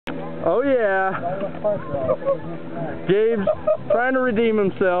Oh yeah. Gabe's trying to redeem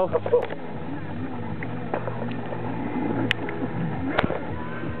himself.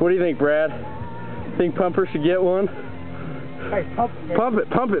 What do you think, Brad? Think Pumper should get one? Hey, pump it,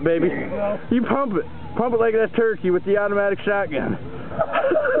 baby. Pump it, baby. You pump it. Pump it like that turkey with the automatic shotgun.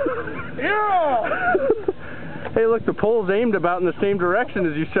 Yeah! Hey, look, the pole's aimed about in the same direction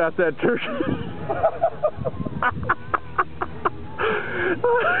as you shot that turkey.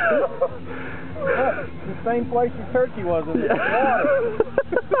 The same place your turkey was in the water.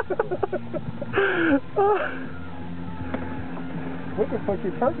 We could put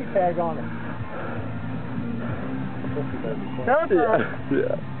your turkey tag on it. That's right.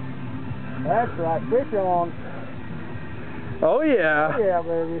 Yeah. That's right. Fish on. Oh yeah. Oh yeah,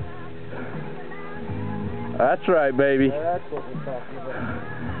 baby. That's right, baby. That's what we're talking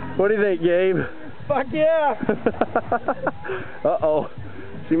about. What do you think, Gabe? Fuck yeah! Uh-oh.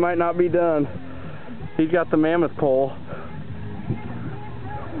 She might not be done. He's got the mammoth pole.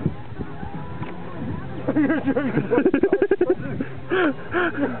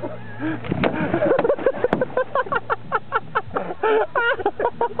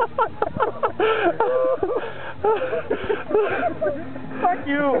 Fuck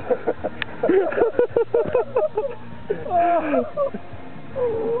you!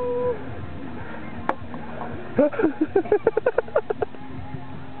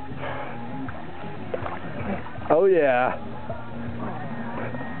 Oh yeah.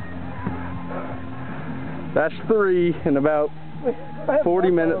 That's 3 in about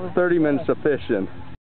 40 minutes, 30 minutes of fishing.